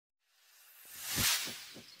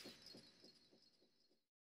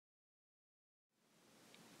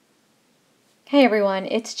Hey everyone,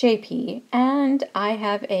 it's JP and I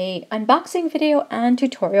have a unboxing video and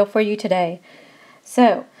tutorial for you today.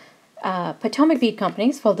 So, Potomac Bead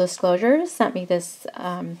Companies, full disclosure, sent me this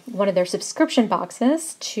one of their subscription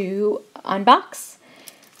boxes to unbox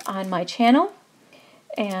on my channel,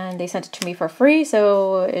 and they sent it to me for free.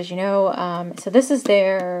 So, as you know, so this is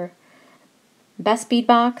their best bead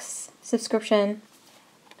box subscription,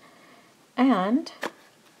 and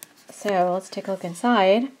so let's take a look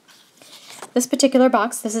inside. This particular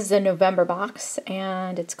box, this is the November box,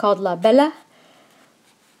 and it's called La Belle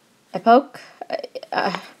Epoque.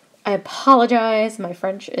 I apologize, my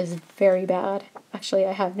French is very bad. Actually,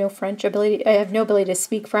 I have no ability to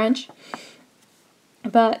speak French.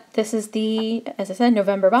 But this is the, as I said,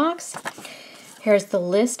 November box. Here's the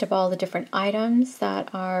list of all the different items that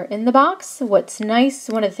are in the box. What's nice,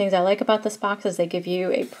 one of the things I like about this box is they give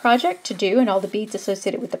you a project to do and all the beads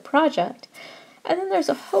associated with the project. And then there's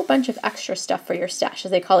a whole bunch of extra stuff for your stash, as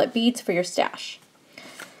they call it, beads for your stash.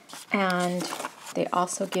 And they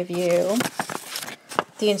also give you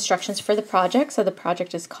the instructions for the project. So the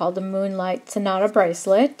project is called the Moonlight Sonata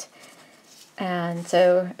Bracelet. And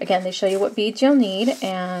so, again, they show you what beads you'll need,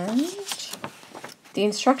 and the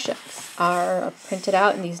instructions are printed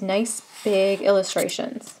out in these nice big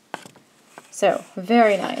illustrations. So,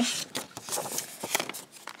 very nice.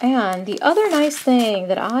 And the other nice thing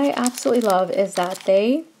that I absolutely love is that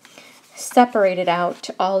they separated out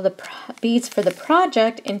all the beads for the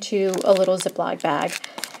project into a little Ziploc bag.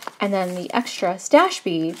 And then the extra stash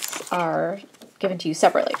beads are given to you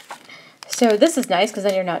separately. So this is nice because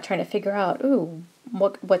then you're not trying to figure out, ooh,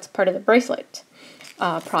 what's part of the bracelet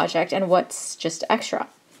project and what's just extra.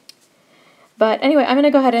 But anyway, I'm going to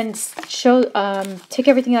go ahead and show, take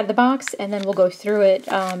everything out of the box, and then we'll go through it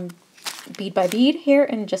bead by bead here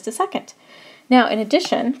in just a second. Now, in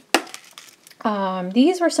addition,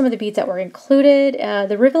 these were some of the beads that were included.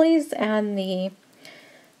 The rivolis and the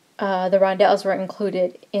rondelles were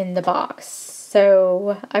included in the box.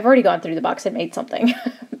 So I've already gone through the box and made something.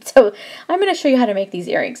 So I'm going to show you how to make these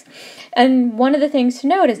earrings. And one of the things to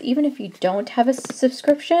note is even if you don't have a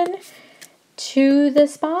subscription to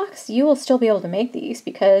this box, you will still be able to make these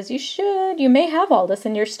because you may have all this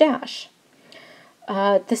in your stash.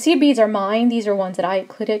 The seed beads are mine. These are ones that I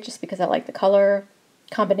included just because I like the color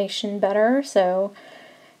combination better. So,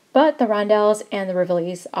 but the rondelles and the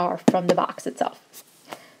rivolis are from the box itself.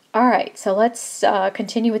 Alright, so let's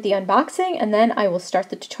continue with the unboxing, and then I will start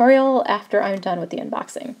the tutorial after I'm done with the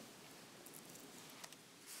unboxing.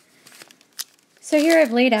 So here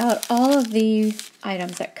I've laid out all of the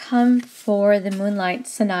items that come for the Moonlight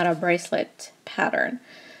Sonata bracelet pattern.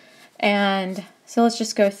 And so let's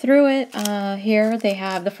just go through it. Here they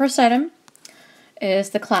have, the first item is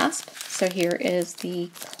the clasp. So here is the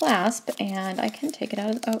clasp, and I can take it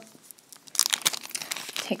out of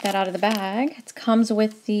take that out of the bag. It comes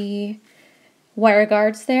with the wire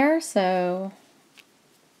guards there, so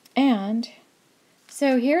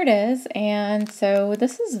here it is. And so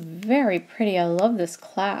this is very pretty. I love this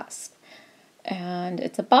clasp, and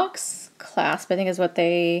it's a box clasp, I think is what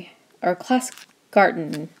they, or clasp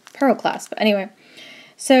garden pearl clasp. But anyway,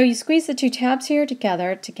 so you squeeze the two tabs here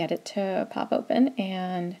together to get it to pop open,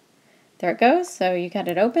 and there it goes. So you got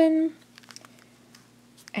it open.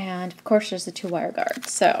 And of course there's the two wire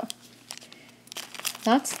guards. So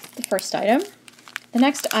that's the first item. The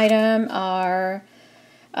next item are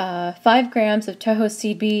 5 grams of Toho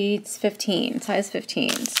seed beads, 15, size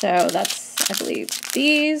 15. So that's, I believe,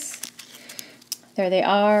 these. There they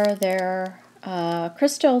are. They're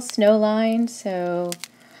crystal snow lined, so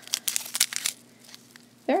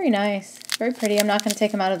very nice, very pretty. I'm not going to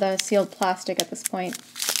take them out of the sealed plastic at this point.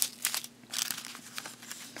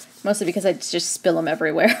 Mostly because I just spill them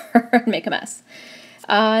everywhere and make a mess.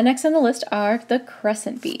 Next on the list are the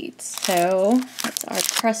crescent beads. So that's our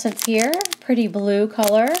crescents here, pretty blue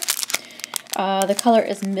color. The color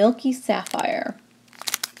is Milky Sapphire.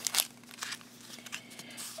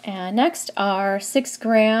 And next are 6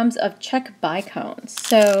 grams of check bicones.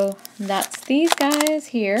 So that's these guys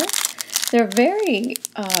here. They're very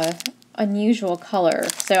unusual color.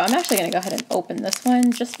 So I'm actually going to go ahead and open this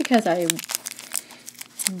one just because I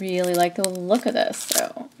really like the look of this.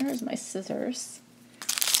 So there's my scissors,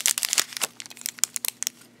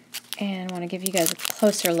 and I want to give you guys a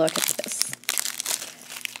closer look at this.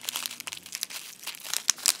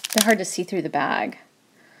 They're hard to see through the bag,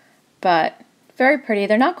 but very pretty.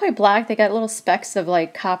 They're not quite black. They got little specks of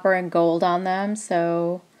like copper and gold on them,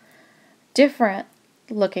 so different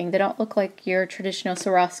looking. They don't look like your traditional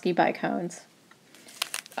Swarovski bicones.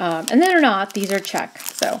 And they're not. These are check,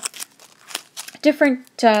 so different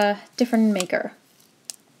maker.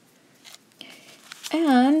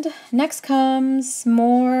 And next comes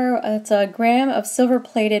more, it's a gram of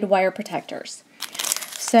silver-plated wire protectors.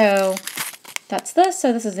 So that's this.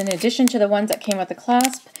 So this is in addition to the ones that came with the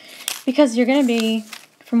clasp, because you're going to be,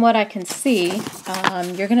 from what I can see,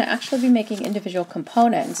 you're going to actually be making individual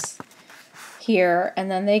components here, and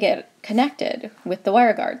then they get connected with the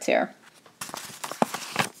wire guards here.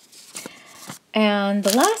 And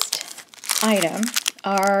the last item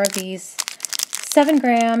are these 7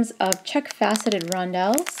 grams of check faceted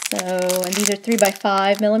rondelles. So, and these are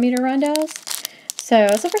 3x5 millimeter rondelles. So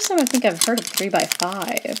it's the first time I think I've heard of 3x5.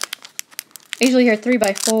 I usually hear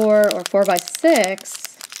 3x4 or 4x6.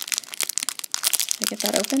 Did I get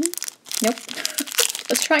that open? Nope. I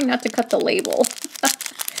was trying not to cut the label.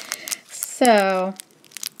 So,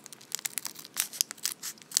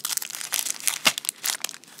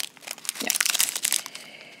 yeah.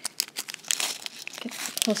 Get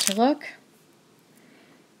a closer look.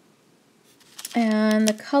 And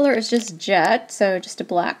the color is just jet, so just a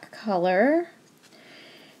black color.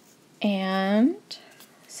 And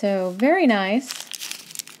so very nice.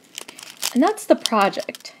 And that's the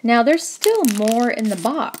project. Now there's still more in the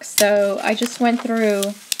box, so I just went through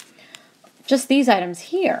just these items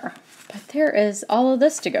here, but there is all of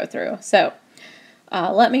this to go through. So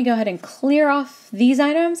let me go ahead and clear off these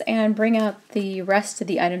items and bring out the rest of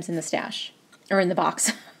the items in the stash, or in the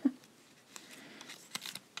box.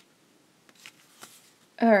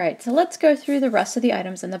 Alright, so let's go through the rest of the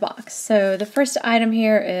items in the box. So the first item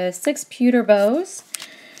here is 6 pewter bows,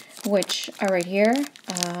 which are right here.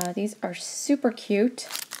 These are super cute.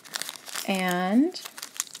 And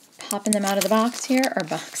popping them out of the box here, or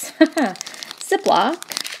box,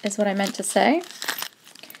 Ziploc is what I meant to say.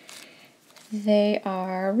 They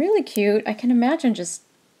are really cute. I can imagine just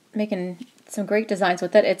making some great designs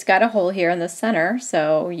with it. It's got a hole here in the center,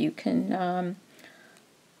 so you can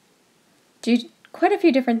do quite a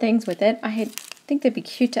few different things with it. I think they'd be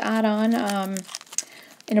cute to add on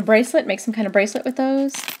in a bracelet, make some kind of bracelet with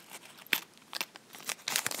those.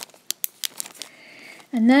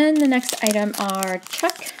 And then the next item are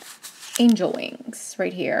Check Angel Wings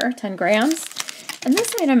right here, 10 grams. And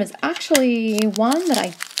this item is actually one that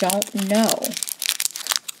I don't know.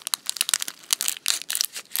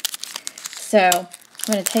 So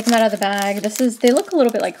I'm going to take them out of the bag. They look a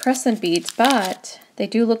little bit like crescent beads, but they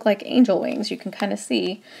do look like angel wings, you can kind of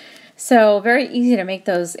see. So very easy to make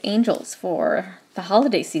those angels for the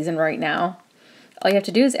holiday season right now. All you have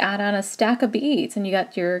to do is add on a stack of beads and you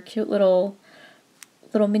got your cute little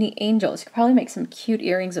mini angels. You could probably make some cute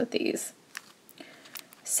earrings with these.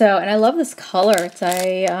 So, and I love this color. It's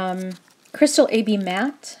a Crystal AB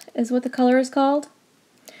Matte is what the color is called.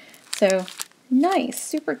 So nice,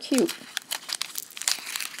 super cute.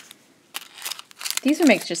 These would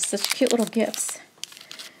make just such cute little gifts.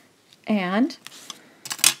 And,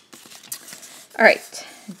 all right,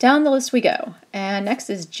 down the list we go. And next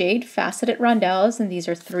is Jade Faceted Rondelles, and these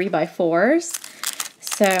are 3x4s.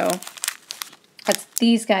 So that's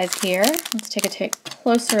these guys here. Let's take a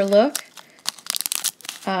closer look.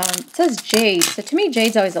 It says Jade, so to me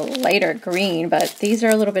Jade's always a lighter green, but these are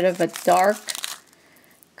a little bit of a dark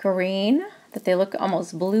green, that they look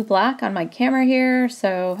almost blue-black on my camera here,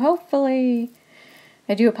 so hopefully,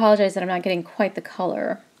 I do apologize that I'm not getting quite the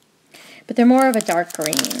color. But they're more of a dark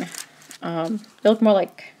green. They look more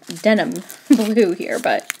like denim blue here,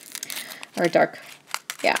 but, or a dark,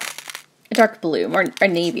 yeah, a dark blue, or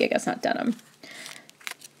navy, I guess, not denim.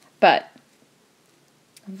 But,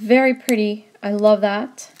 very pretty. I love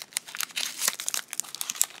that.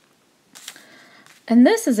 And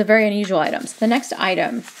this is a very unusual item. So the next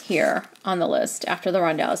item here on the list after the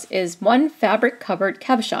rondelles is one fabric covered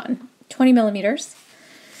cabochon, 20 millimeters.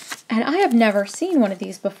 And I have never seen one of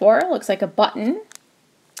these before. It looks like a button.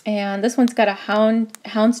 And this one's got a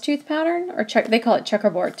houndstooth pattern, or they call it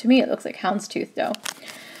checkerboard. To me, it looks like houndstooth though.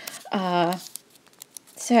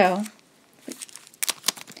 So,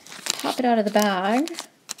 pop it out of the bag.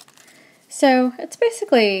 So it's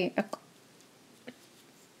basically,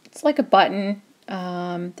 it's like a button.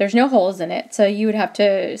 There's no holes in it, so you would have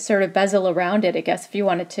to sort of bezel around it, I guess, if you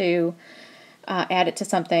wanted to add it to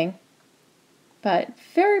something. But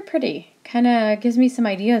very pretty. Kind of gives me some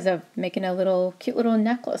ideas of making a cute little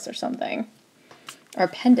necklace or something. Or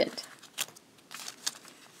pendant.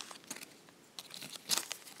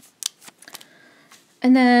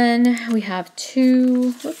 And then we have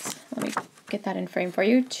two, whoops, let me get that in frame for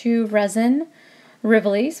you. 2 resin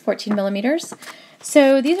rivolis, 14 millimeters.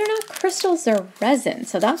 So these are not crystals, they're resin,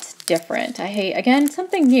 so that's different. Again,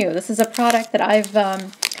 something new. This is a product that I've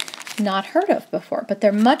not heard of before, but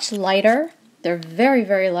they're much lighter. They're very,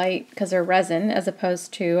 very light because they're resin as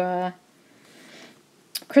opposed to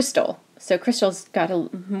crystal. So crystal's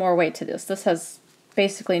got more weight to this. This has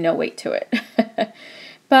basically no weight to it.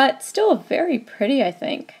 But still very pretty, I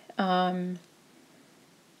think.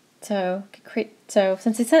 So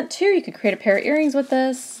since I sent 2, you could create a pair of earrings with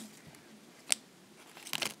this.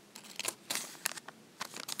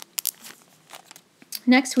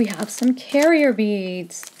 Next we have some carrier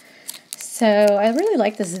beads. So I really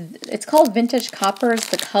like this. It's called Vintage Copper is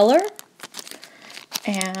the color.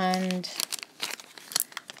 And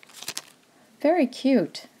very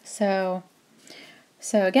cute. So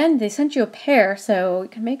again, they sent you a pair, so you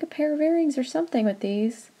can make a pair of earrings or something with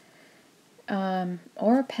these.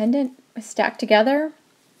 Or a pendant stacked together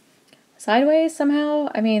sideways somehow.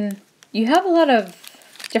 I mean, you have a lot of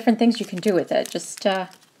different things you can do with it, just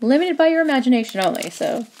limited by your imagination only,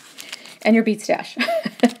 so, and your bead stash.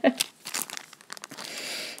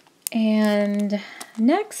 And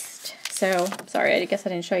next, so, sorry, I guess I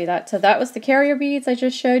didn't show you that. So that was the carrier beads I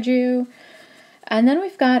just showed you. And then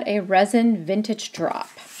we've got a resin vintage drop.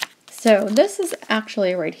 So this is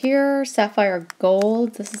actually right here, sapphire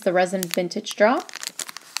gold. This is the resin vintage drop.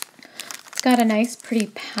 It's got a nice pretty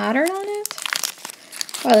pattern on it.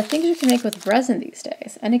 Wow, the things you can make with resin these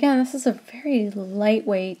days. And again, this is a very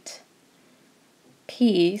lightweight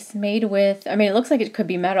piece made with, I mean, it looks like it could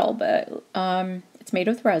be metal, but it's made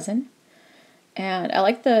with resin. And I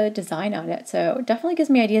like the design on it, so it definitely gives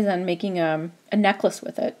me ideas on making a necklace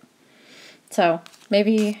with it. So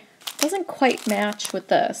maybe it doesn't quite match with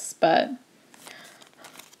this, but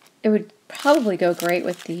it would probably go great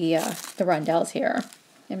with the rondelles here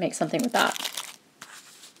and make something with that.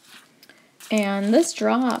 And this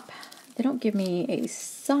drop, they don't give me a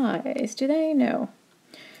size, do they? No.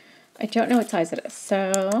 I don't know what size it is.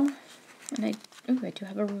 So, and I do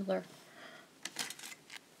have a ruler.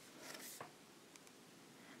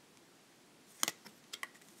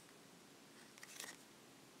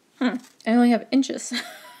 I only have inches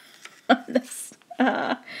on this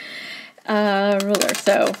ruler,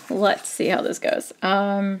 so let's see how this goes.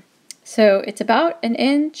 So it's about 1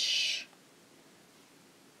 inch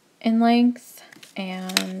in length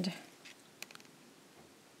and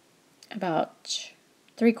about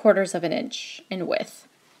 3/4 of an inch in width.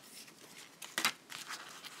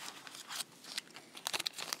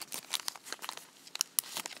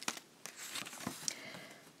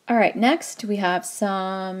 All right, next we have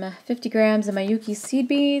some 50 grams of Miyuki seed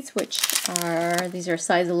beads, which are, these are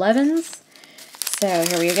size 11s. So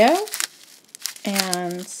here we go.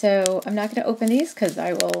 And so I'm not going to open these because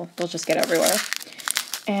they'll just get everywhere.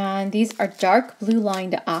 And these are dark blue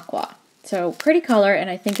lined aqua. So pretty color, and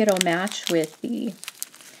I think it'll match with the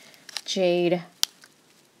Jade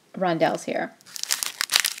rondelles here.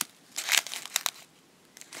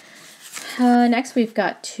 Next we've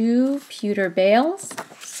got 2 pewter bales.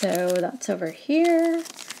 So that's over here.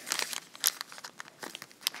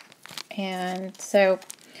 And so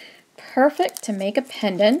perfect to make a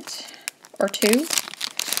pendant or 2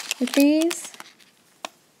 with these.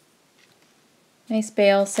 Nice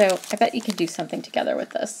bale. So I bet you could do something together with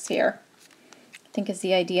this here, I think is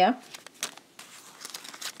the idea.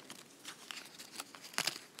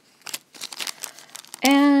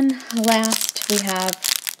 And last we have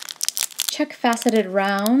check faceted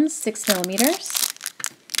rounds, 6 millimeters.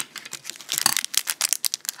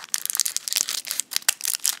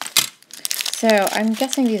 So I'm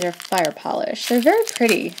guessing these are fire polish. They're very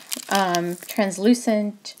pretty.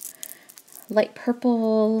 Translucent, light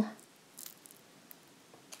purple.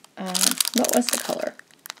 What was the color?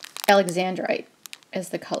 Alexandrite is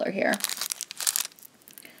the color here.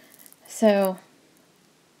 So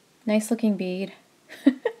nice looking bead.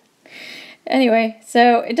 Anyway,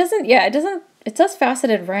 so it says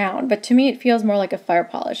faceted round, but to me it feels more like a fire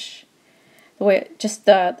polish. The way, just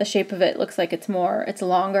the shape of it looks like it's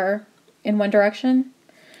longer in one direction,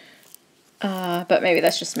 but maybe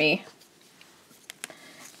that's just me.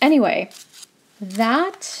 Anyway,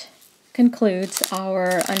 that concludes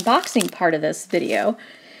our unboxing part of this video.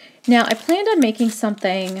 Now, I planned on making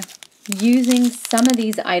something using some of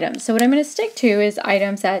these items. So what I'm going to stick to is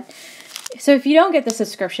items that, so if you don't get the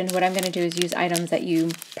subscription, what I'm going to do is use items that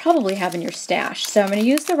you probably have in your stash. So I'm going to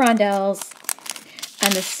use the rondelles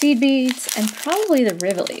and the seed beads and probably the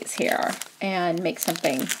rivolis here and make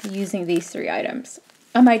something using these 3 items.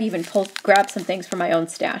 I might even grab some things from my own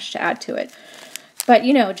stash to add to it. But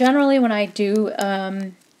you know, generally when I do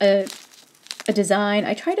a design,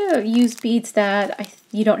 I try to use beads that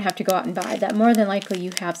you don't have to go out and buy, that more than likely you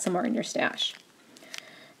have somewhere in your stash.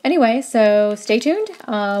 Anyway, so stay tuned.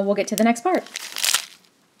 We'll get to the next part.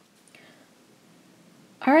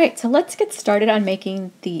 All right, so let's get started on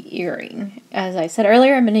making the earring. As I said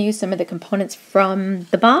earlier, I'm going to use some of the components from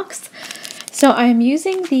the box. So I'm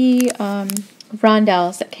using the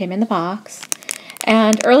rondelles that came in the box.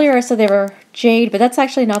 And earlier I said they were Jade, but that's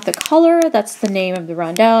actually not the color. That's the name of the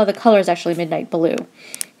rondelle. The color is actually Midnight Blue.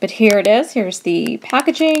 But here it is. Here's the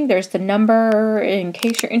packaging. There's the number in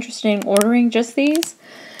case you're interested in ordering just these.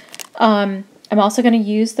 I'm also going to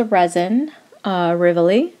use the resin,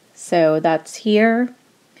 Rivoli. So that's here.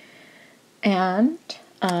 And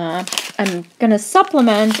I'm going to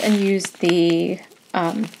supplement and use the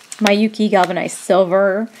Miyuki Galvanized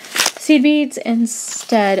Silver seed beads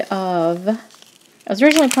instead of, I was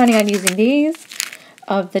originally planning on using these,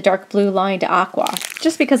 of the dark blue lined aqua,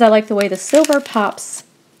 just because I like the way the silver pops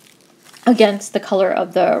against the color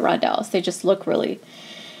of the rondelles. They just look really,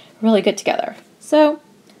 really good together. So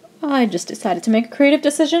I just decided to make a creative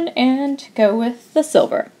decision and go with the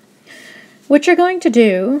silver. What you're going to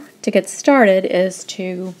do to get started is so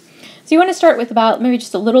you want to start with about maybe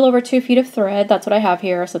just a little over 2 feet of thread. That's what I have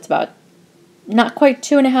here. So it's about not quite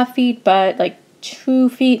 2.5 feet, but like 2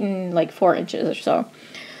 feet and like 4 inches or so.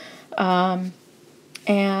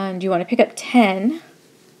 And you want to pick up 10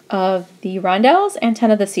 of the rondelles and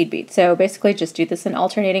 10 of the seed beads. So basically just do this in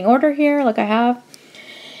alternating order here like I have.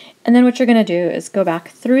 And then what you're going to do is go back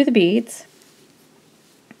through the beads.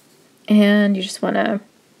 And you just want to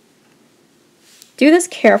do this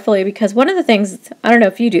carefully, because one of the things, I don't know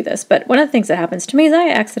if you do this, but one of the things that happens to me is I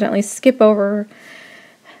accidentally skip over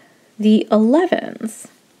the 11s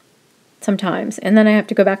sometimes, and then I have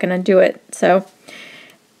to go back and undo it. So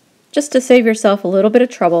just to save yourself a little bit of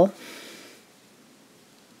trouble,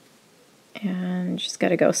 and just got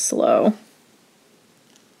to go slow.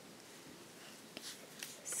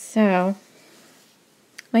 So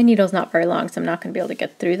my needle's not very long, so I'm not going to be able to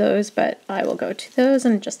get through those, but I will go to those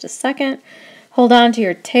in just a second. Hold on to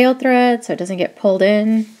your tail thread so it doesn't get pulled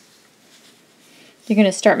in. You're going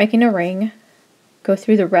to start making a ring. Go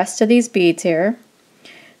through the rest of these beads here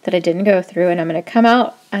that I didn't go through, and I'm going to come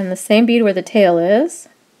out on the same bead where the tail is.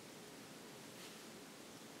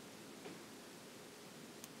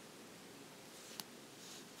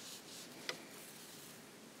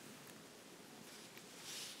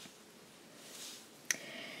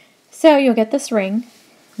 So you'll get this ring.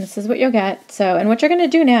 This is what you'll get. So, and what you're going to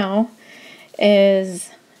do now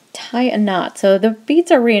is tie a knot. So the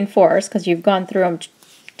beads are reinforced because you've gone through them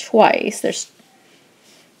twice.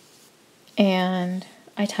 And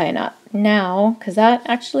I tie a knot now because that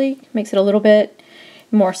actually makes it a little bit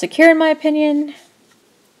more secure in my opinion.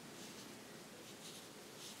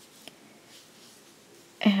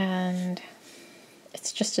 And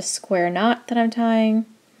it's just a square knot that I'm tying.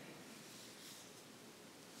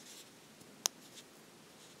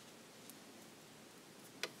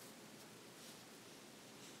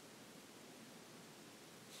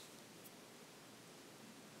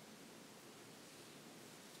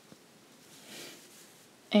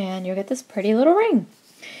 And you'll get this pretty little ring.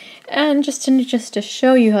 And just to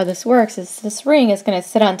show you how this works, is this ring is going to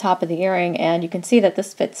sit on top of the earring, and you can see that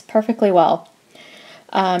this fits perfectly well.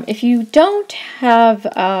 If you don't have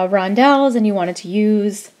rondelles and you wanted to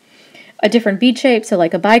use a different bead shape, so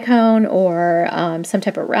like a bicone or some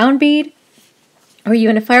type of round bead, or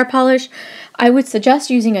even a fire polish, I would suggest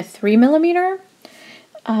using a 3mm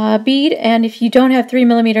bead. And if you don't have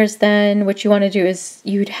 3mm, then what you want to do is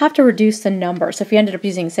you'd have to reduce the number. So if you ended up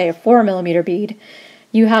using, say, a 4mm bead,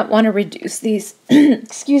 you want to reduce these,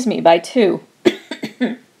 excuse me, by 2.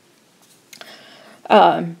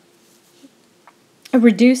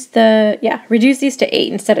 Reduce these to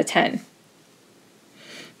 8 instead of 10.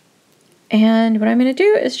 And what I'm going to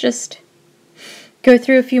do is just go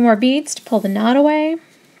through a few more beads to pull the knot away.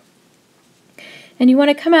 And you want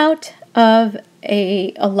to come out of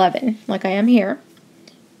a 11 like I am here.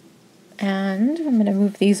 And I'm going to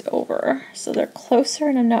move these over so they're closer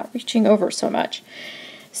and I'm not reaching over so much.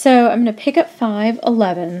 So I'm going to pick up 5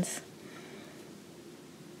 11s.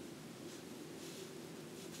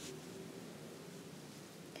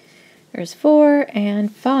 There's 4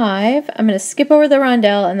 and 5. I'm going to skip over the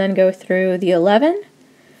rondelle and then go through the 11,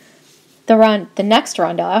 the next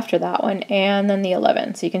rondelle after that one, and then the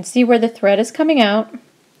 11. So you can see where the thread is coming out.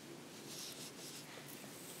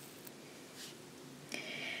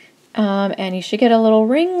 And you should get a little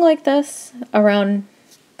ring like this around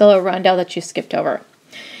the little rondelle that you skipped over.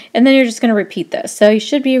 And then you're just going to repeat this. So you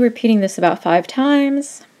should be repeating this about 5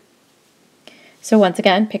 times. So once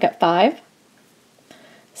again, pick up 5,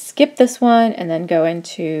 skip this one, and then go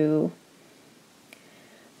into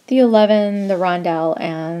the 11, the rondelle,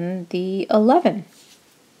 and the 11.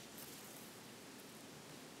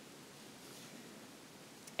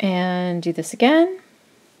 And do this again.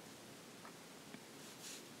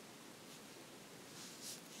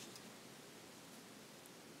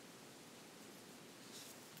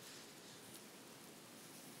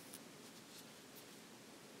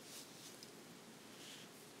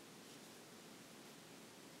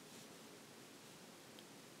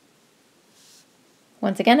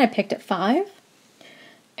 Once again, I picked up 5,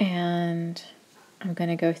 and I'm going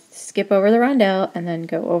to go skip over the rondelle and then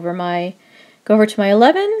go over to my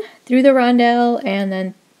 11 through the rondelle and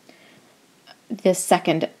then this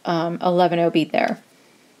second 11-0 bead there.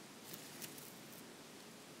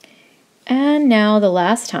 And now the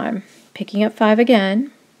last time, picking up 5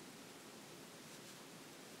 again.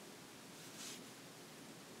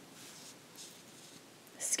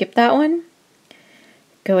 Skip that one.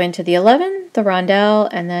 Go into the 11, the rondelle,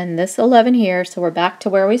 and then this 11 here, so we're back to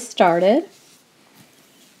where we started.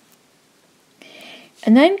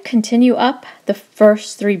 And then continue up the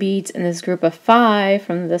first 3 beads in this group of 5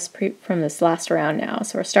 from this last round now.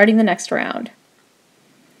 So we're starting the next round.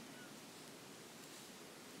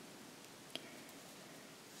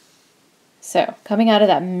 So coming out of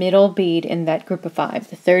that middle bead in that group of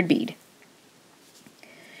 5, the 3rd bead.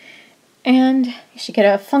 And you should get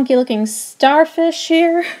a funky looking starfish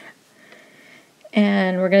here.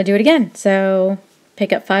 And we're going to do it again. So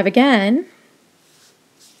pick up 5 again.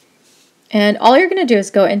 And all you're going to do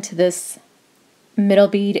is go into this middle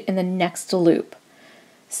bead in the next loop.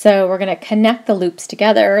 So we're going to connect the loops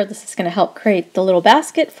together. This is going to help create the little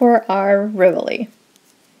basket for our rivoli.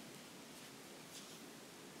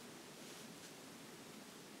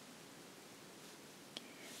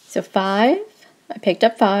 So 5, I picked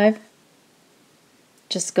up 5.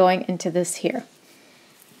 Just going into this here.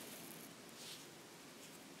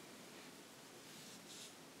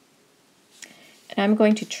 And I'm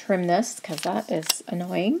going to trim this because that is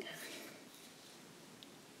annoying.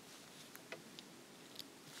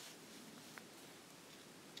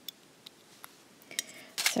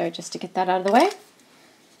 So just to get that out of the way.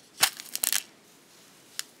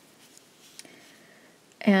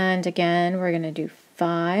 And again, we're going to do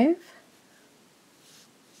 5.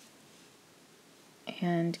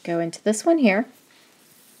 And go into this one here.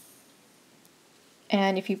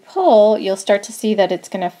 And if you pull, you'll start to see that it's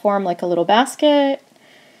going to form like a little basket.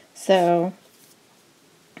 So,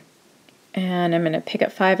 and I'm going to pick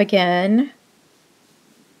up 5 again.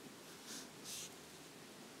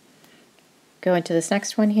 Go into this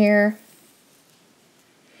next one here.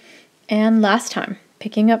 And last time,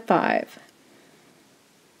 picking up 5.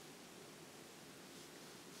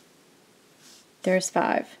 There's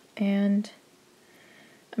 5. And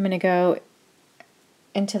I'm going to go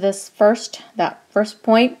into this that first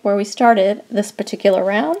point where we started this particular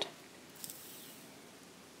round.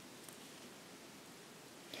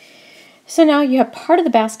 So now you have part of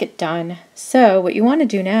the basket done. So what you want to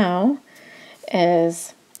do now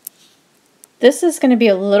is, this is going to be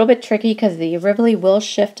a little bit tricky because the rivoli will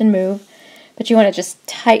shift and move, but you want to just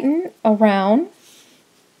tighten around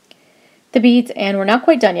the beads, and we're not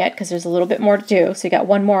quite done yet because there's a little bit more to do. So you got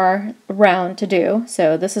one more round to do.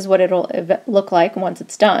 So this is what it'll look like once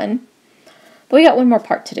it's done. But we got one more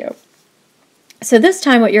part to do. So this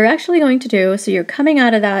time what you're actually going to do, so you're coming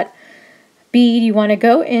out of that bead, you want to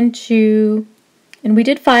go into, and we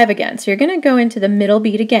did 5 again. So you're going to go into the middle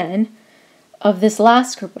bead again of this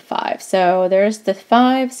last group of 5. So there's the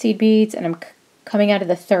 5 seed beads, and I'm coming out of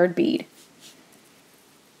the 3rd bead.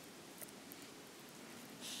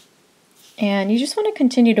 And you just want to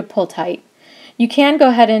continue to pull tight. You can go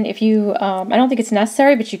ahead and, if you, I don't think it's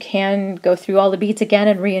necessary, but you can go through all the beads again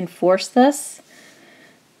and reinforce this.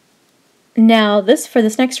 Now for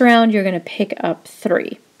this next round, you're going to pick up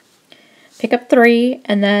 3. Pick up 3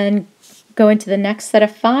 and then go into the next set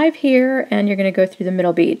of 5 here, and you're going to go through the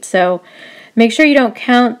middle bead. So make sure you don't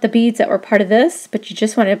count the beads that were part of this, but you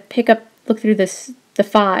just want to look through the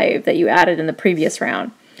 5 that you added in the previous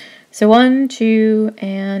round. So 1, 2,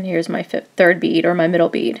 and here's my 3rd bead, or my middle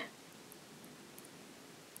bead.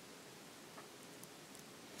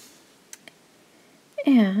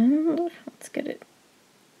 And let's get it.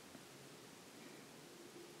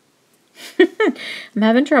 I'm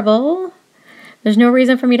having trouble. There's no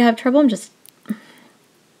reason for me to have trouble.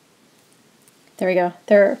 There we go.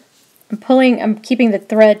 I'm keeping the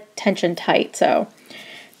thread tension tight,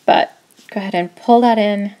 but go ahead and pull that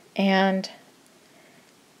in, and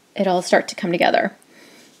it'll start to come together.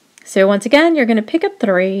 So once again, you're going to pick up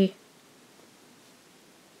 3.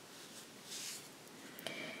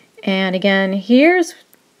 And again, here's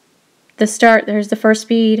the start. There's the first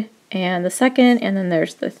bead and the second, and then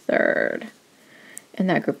there's the 3rd in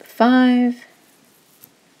that group of 5.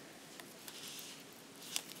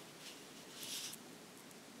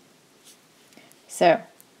 So, a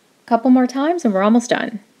couple more times and we're almost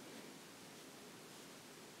done.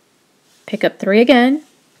 Pick up 3 again.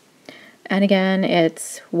 And again,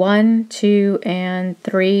 it's 1, 2, and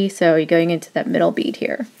 3. So you're going into that middle bead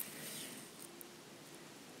here.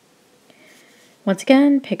 Once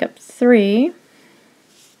again, pick up 3.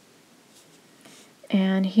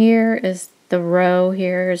 And here is the row,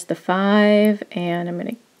 here's the 5, and I'm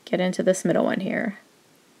going to get into this middle one here.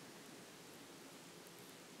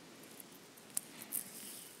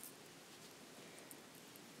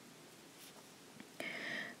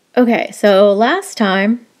 Okay, so last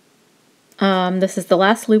time, this is the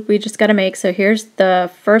last loop we just got to make. So here's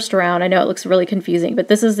the first round. I know it looks really confusing, but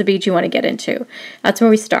this is the bead you want to get into. That's where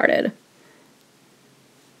we started.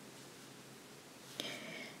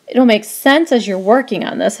 It'll make sense as you're working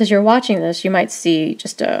on this. As you're watching this, you might see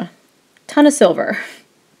just a ton of silver.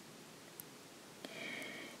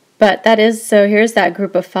 But that is, so here's that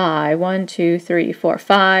group of 5. 1, 2, 3, 4,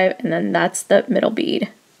 5, and then that's the middle bead.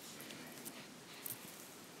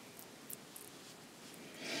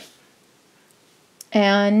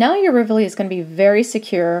 And now your rivoli is going to be very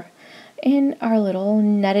secure in our little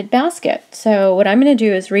netted basket. So what I'm going to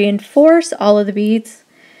do is reinforce all of the beads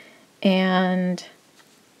and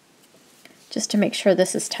just to make sure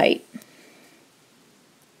this is tight.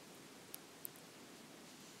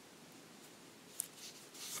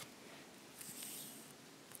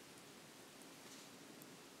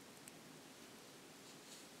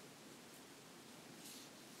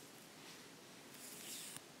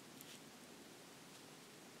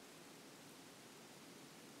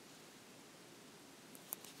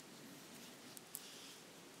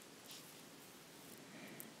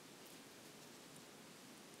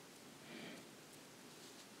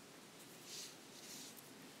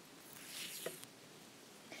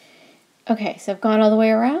 Okay, so I've gone all the way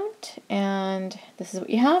around, and this is what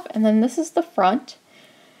you have, and then this is the front.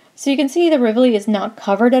 So you can see the rivoli is not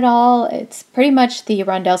covered at all. It's pretty much the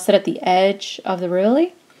rondelle sit at the edge of the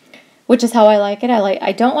rivoli, which is how I like it.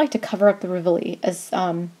 I don't like to cover up the rivoli as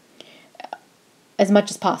much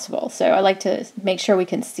as possible. So I like to make sure we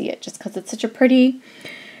can see it, just because it's such a pretty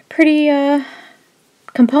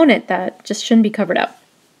component that just shouldn't be covered up.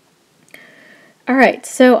 Alright,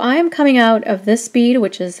 so I'm coming out of this bead,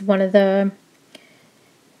 which is one of the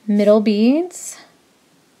middle beads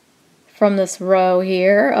from this row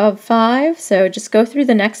here of 5. So just go through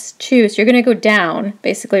the next 2. So you're going to go down.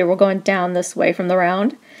 Basically, we're going down this way from the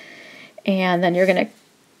round. And then you're going to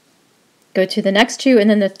go to the next 2, and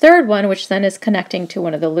then the third one, which then is connecting to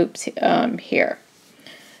one of the loops here.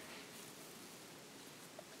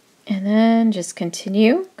 And then just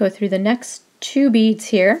continue. Go through the next 2 beads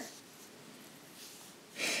here.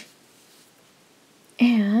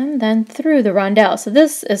 And then through the rondelle. So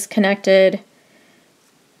this is connected,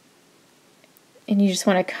 and you just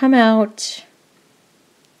want to come out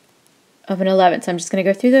of an 11. So I'm just going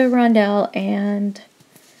to go through the rondelle and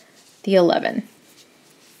the 11.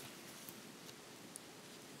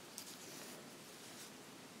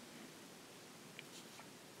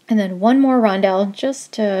 And then one more rondelle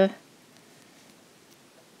just to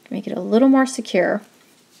make it a little more secure.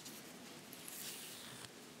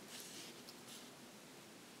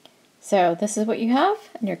 So this is what you have,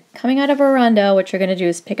 and you're coming out of a rondelle. What you're going to do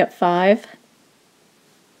is pick up 5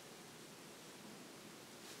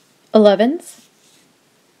 11s,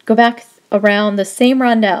 go back around the same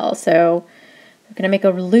rondelle. So we're going to make a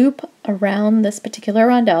loop around this particular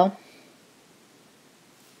rondelle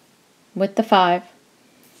with the 5.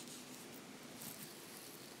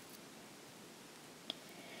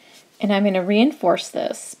 And I'm going to reinforce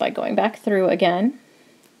this by going back through again.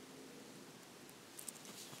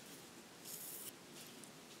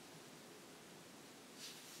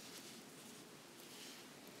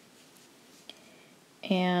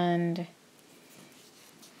 And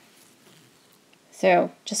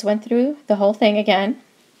so just went through the whole thing again,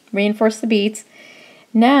 reinforce the beads.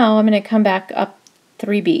 Now I'm going to come back up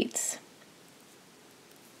 3 beads.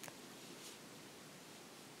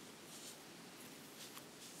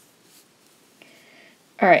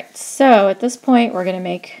 Alright, so at this point we're going to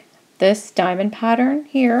make this diamond pattern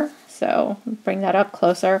here. So bring that up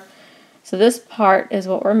closer. So this part is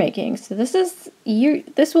what we're making. So this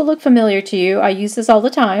will look familiar to you. I use this all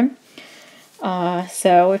the time.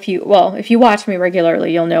 So if you watch me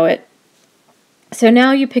regularly, you'll know it. So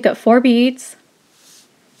now you pick up 4 beads.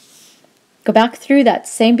 Go back through that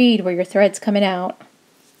same bead where your thread's coming out.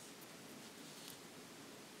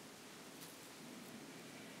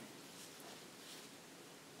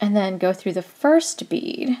 And then go through the first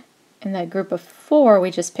bead in that group of 4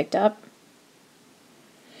 we just picked up.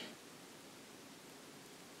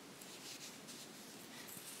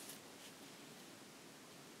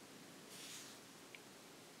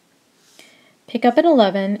 pick up an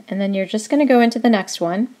 11, and then you're just going to go into the next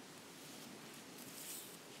one.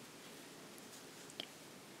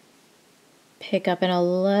 Pick up an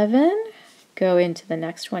 11, go into the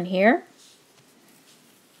next one here.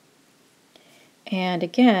 And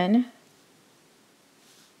again,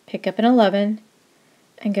 pick up an 11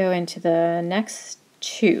 and go into the next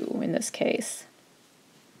two in this case.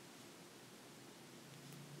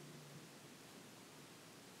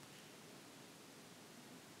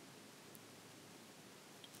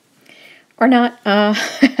 Or not. I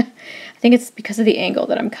think it's because of the angle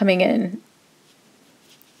that I'm coming in.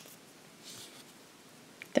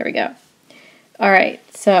 There we go. All right,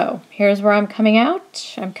 so here's where I'm coming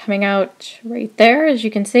out. I'm coming out right there, as you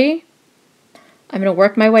can see. I'm going to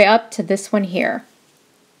work my way up to this one here.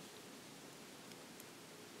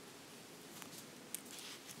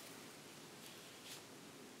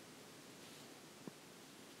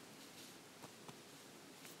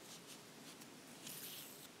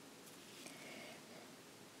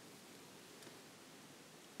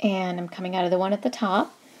 And I'm coming out of the one at the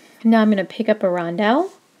top. Now I'm going to pick up a rondelle,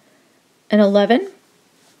 an 11,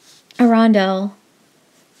 a rondelle,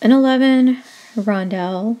 an 11, a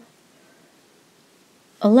rondelle,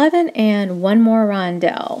 11, and one more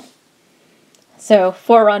rondelle. So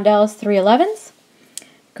 4 rondelles, 3 11s.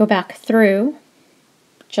 Go back through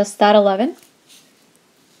just that 11.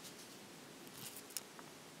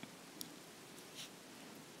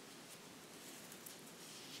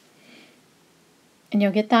 And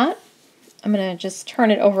you'll get that. I'm going to just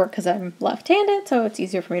turn it over because I'm left-handed, so it's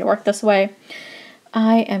easier for me to work this way.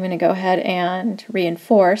 I am going to go ahead and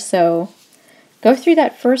reinforce. So go through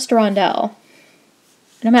that first rondelle.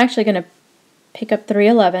 And I'm actually going to pick up 3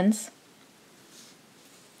 11s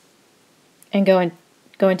and go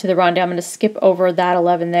into the rondelle. I'm going to skip over that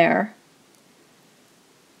 11 there.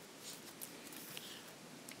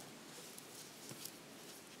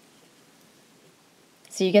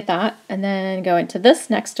 So you get that, and then go into this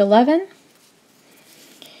next 11,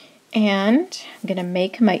 and I'm going to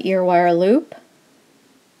make my ear wire loop.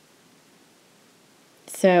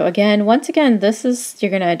 So again, once again, this is,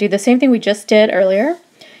 you're going to do the same thing we just did earlier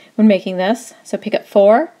when making this. So pick up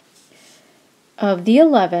 4 of the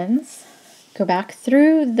 11s, go back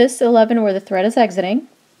through this 11 where the thread is exiting,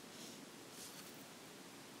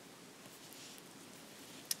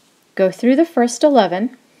 go through the first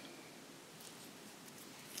 11.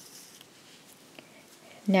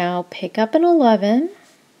 Now pick up an 11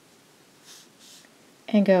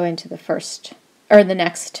 and go into the first, or the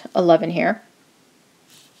next 11 here.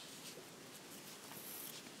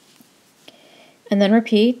 And then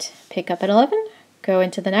repeat, pick up an 11, go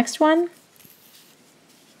into the next one,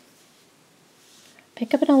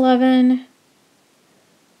 pick up an 11,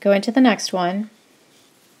 go into the next one,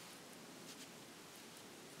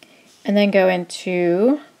 and then go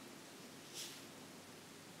into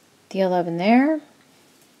the 11 there.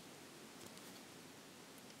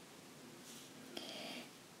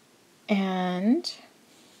 And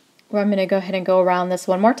I'm going to go ahead and go around this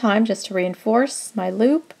one more time just to reinforce my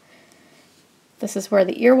loop. This is where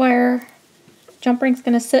the ear wire jump ring is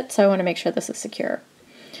going to sit, so I want to make sure this is secure.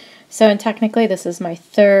 So, and technically this is my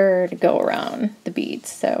third go around the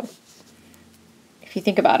beads, so if you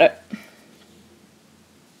think about it.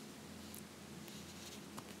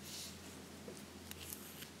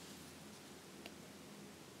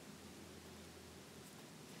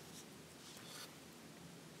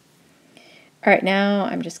 All right, now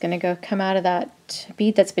I'm just going to go come out of that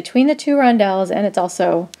bead that's between the 2 rondelles, and it's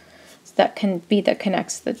also that bead that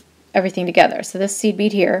connects everything together. So this seed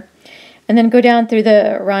bead here, and then go down through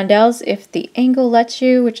the rondelles if the angle lets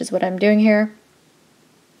you, which is what I'm doing here.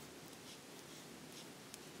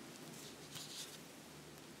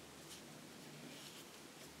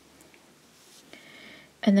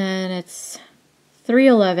 And then it's 3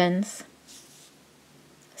 11s.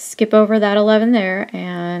 Skip over that 11 there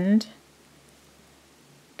and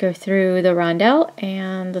go through the rondelle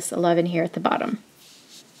and this 11 here at the bottom.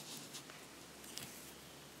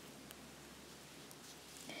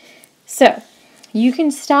 So you can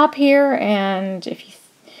stop here, and if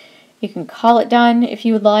you can call it done if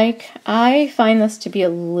you would like. I find this to be a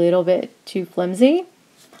little bit too flimsy.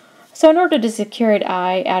 So in order to secure it,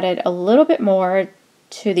 I added a little bit more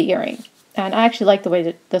to the earring. And I actually like the way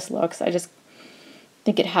that this looks. I just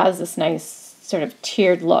think it has this nice sort of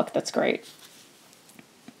tiered look that's great.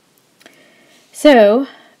 So,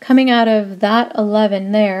 coming out of that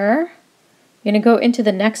 11 there, you're going to go into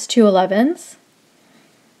the next 2 11s.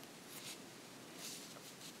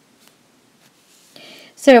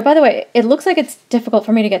 So, by the way, it looks like it's difficult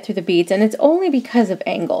for me to get through the beads, and it's only because of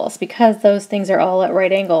angles, because those things are all at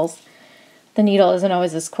right angles. the needle isn't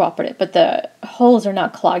always as cooperative, but the holes are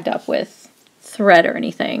not clogged up with thread or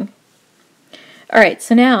anything. All right,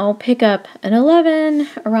 so now pick up an 11,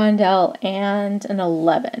 a rondelle, and an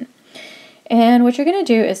 11. And what you're going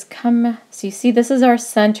to do is come, so you see this is our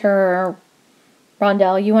center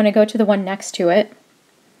rondelle. You want to go to the one next to it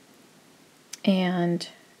and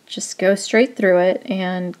just go straight through it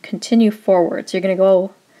and continue forward. So you're going to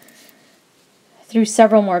go through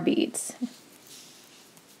several more beads.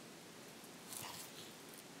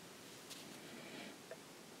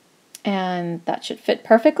 And that should fit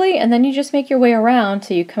perfectly, and then you just make your way around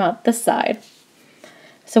till you come out this side.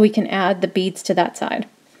 So we can add the beads to that side.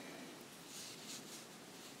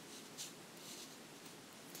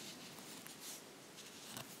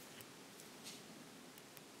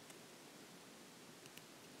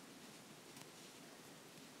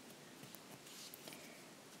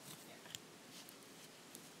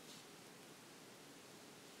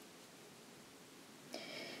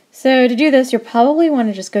 So to do this, you'll probably want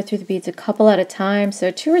to just go through the beads a couple at a time.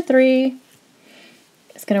 So 2 or 3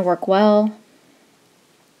 is going to work well.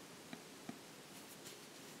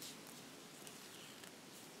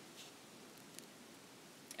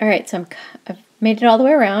 All right, so I've made it all the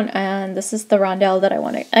way around, and this is the rondelle that I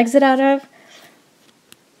want to exit out of.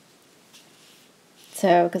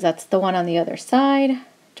 So, because that's the one on the other side,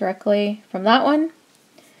 directly from that one.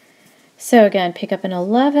 So again, pick up an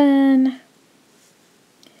 11,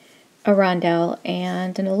 a rondelle,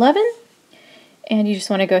 and an 11, and you just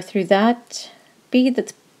want to go through that bead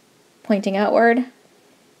that's pointing outward.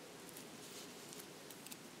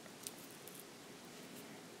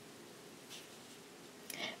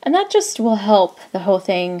 And that just will help the whole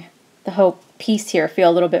thing, the whole piece here feel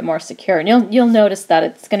a little bit more secure. And you'll notice that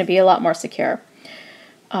it's going to be a lot more secure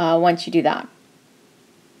once you do that.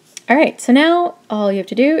 All right, so now all you have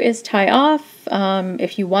to do is tie off.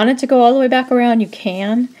 If you wanted to go all the way back around, you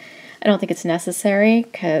can. I don't think it's necessary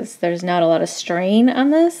because there's not a lot of strain on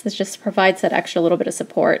this. This just provides that extra little bit of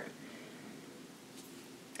support.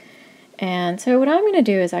 And so what I'm going to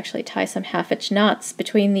do is actually tie some half-inch knots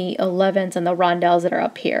between the 11s and the rondelles that are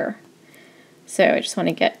up here. So I just want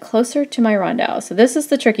to get closer to my rondelle. So this is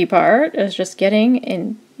the tricky part, is just getting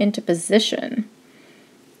into position.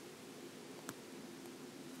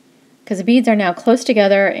 Because the beads are now close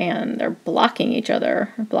together and they're blocking each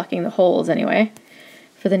other, or blocking the holes anyway,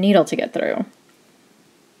 for the needle to get through.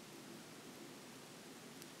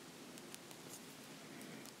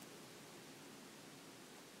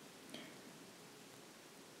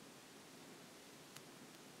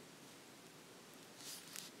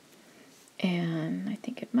 And I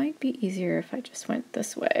think it might be easier if I just went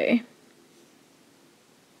this way.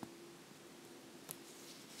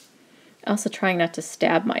 Also trying not to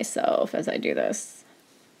stab myself as I do this.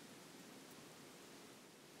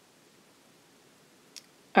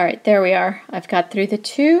 All right, there we are. I've got through the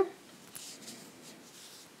 2.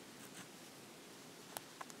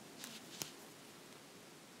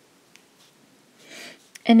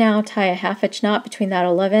 And now tie a half-inch knot between that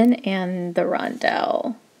 11 and the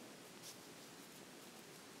rondelle.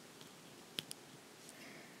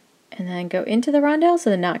 And then go into the rondelle so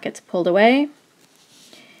the knot gets pulled away.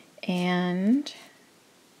 And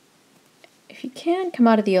if you can, come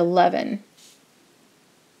out of the 11.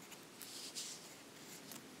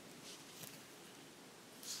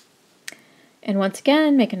 And once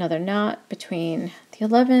again, make another knot between the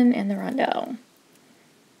 11 and the rondelle.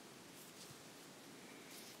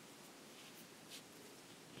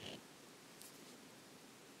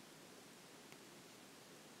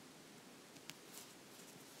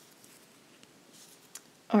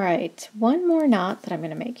 All right, one more knot that I'm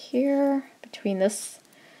going to make here between this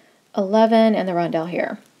 11 and the rondelle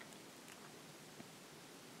here.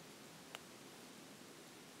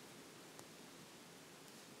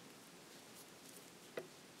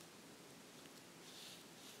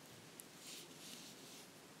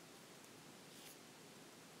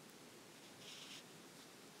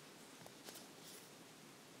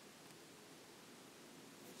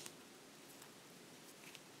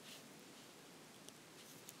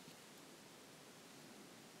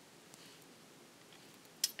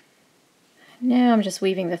 Now I'm just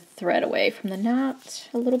weaving the thread away from the knot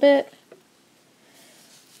a little bit,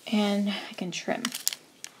 and I can trim.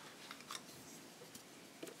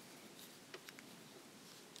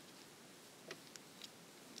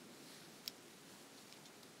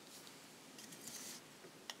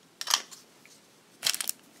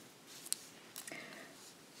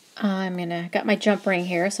 Got my jump ring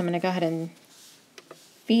here, so I'm gonna go ahead and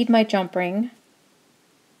feed my jump ring.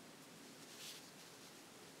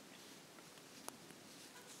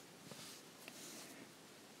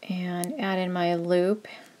 and add in my loop.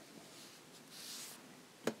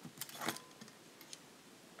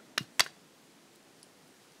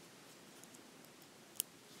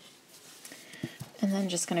 And then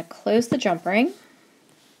just going to close the jump ring.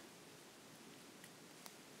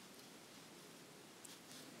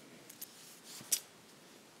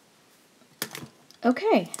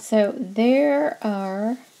 Okay, so there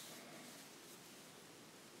are,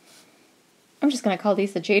 I'm just going to call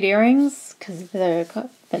these the Jade earrings because of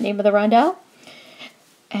the name of the rondelle.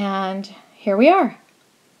 And here we are.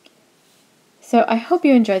 So I hope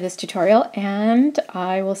you enjoyed this tutorial, and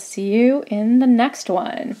I will see you in the next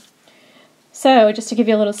one. So just to give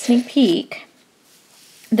you a little sneak peek,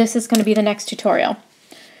 this is going to be the next tutorial.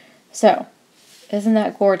 So isn't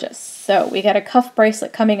that gorgeous? So we got a cuff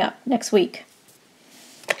bracelet coming up next week.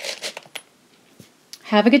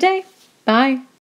 Have a good day. Bye.